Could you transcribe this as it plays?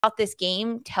about this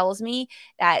game tells me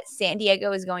that San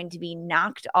Diego is going to be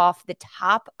knocked off the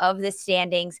top of the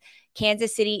standings.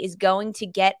 Kansas City is going to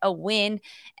get a win.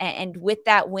 And with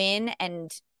that win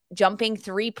and jumping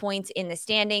 3 points in the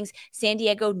standings, San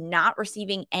Diego not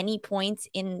receiving any points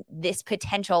in this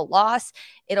potential loss,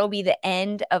 it'll be the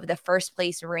end of the first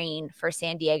place reign for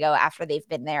San Diego after they've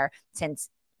been there since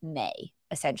May,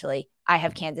 essentially. I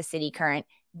have Kansas City Current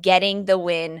getting the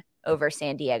win over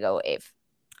San Diego Wave.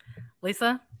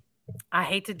 Lisa, I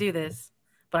hate to do this,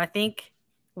 but I think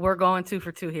we're going 2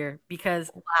 for 2 here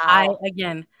because I,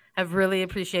 again, have really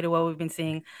appreciated what we've been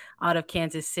seeing out of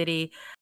Kansas City.